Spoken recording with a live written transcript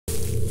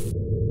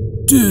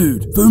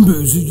Dude, phone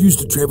booths are used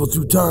to travel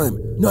through time,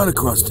 not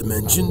across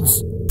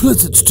dimensions.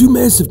 Plus, it's too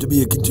massive to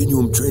be a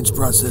continuum trans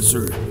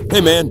processor.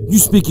 Hey man, you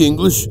speak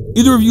English?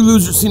 Either of you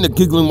losers seen a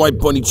giggling white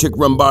bunny chick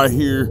run by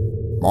here?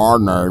 My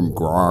name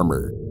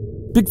Grimer.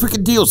 Big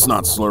frickin' deal,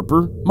 snot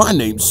slurper. My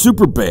name's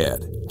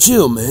SupaBad.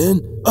 Chill,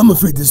 man. I'm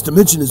afraid this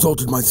dimension has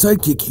altered my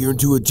sidekick here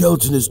into a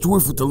gelatinous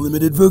dwarf with a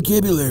limited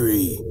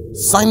vocabulary.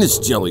 Sinus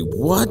jelly,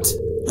 what?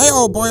 Hey,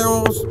 old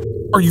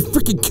boyos. Are you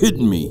frickin'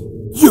 kidding me?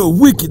 Yo,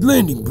 wicked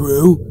landing,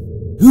 bro.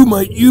 Who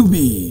might you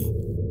be?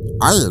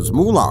 I is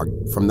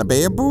Mulag from the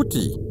Bay of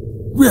Booty.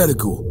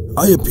 Radical.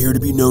 I appear to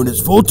be known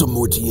as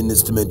Voltamorty in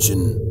this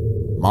dimension.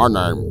 My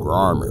name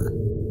Grimer.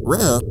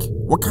 Rick,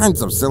 what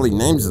kinds of silly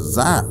names is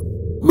that?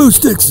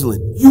 Most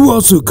excellent. You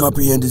also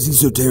comprehend as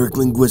esoteric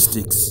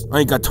linguistics. I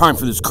ain't got time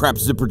for this crap,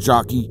 zipper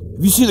jockey.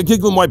 Have you seen a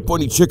giggling white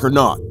bunny chick or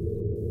not?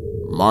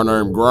 My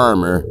name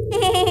Grimer.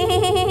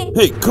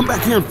 Hey, come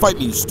back here and fight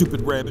me, you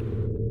stupid rabbit.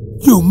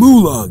 Yo,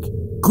 Mulag.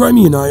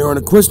 Grimy and I are on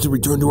a quest to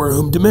return to our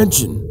home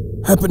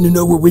dimension. Happen to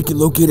know where we can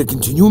locate a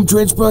continuum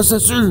trans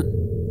processor?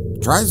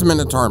 Tries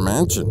Minotaur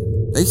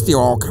Mansion. They steal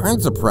all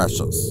kinds of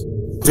precious.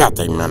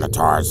 Filthy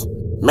Minotaurs.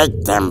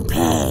 Make them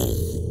pay.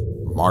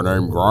 My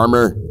name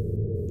Grimer.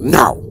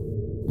 No.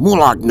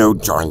 Mulag no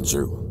joins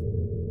you.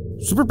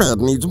 SupaBad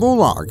needs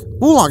Mulag.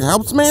 Mulag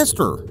helps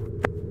Master.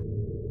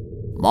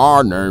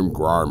 My name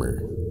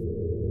Grimer.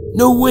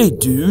 No way,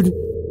 dude.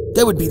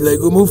 That would be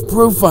Legomorph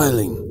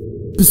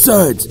profiling.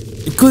 Besides,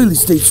 it clearly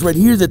states right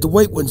here that the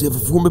white ones have a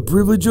form of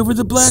privilege over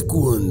the black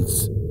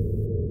ones.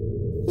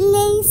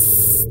 Lay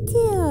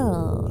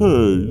still.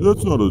 Hey,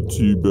 that's not a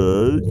tea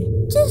bag.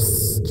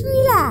 Just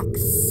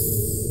relax.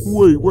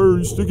 Wait, where are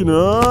you sticking it?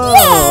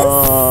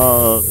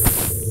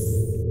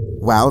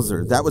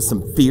 Wowzer, that was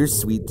some fierce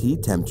sweet tea,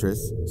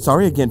 Temptress.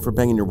 Sorry again for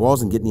banging your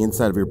walls and getting the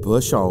inside of your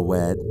bush all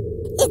wet.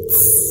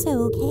 It's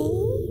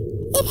okay.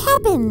 It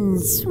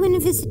happens when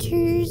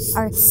visitors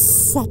are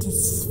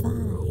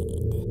satisfied.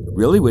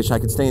 Really wish I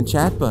could stay and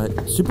chat, but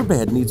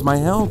SupaBad needs my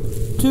help.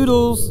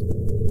 Toodles!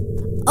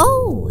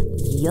 Oh,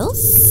 you'll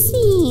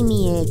see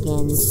me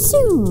again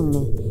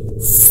soon.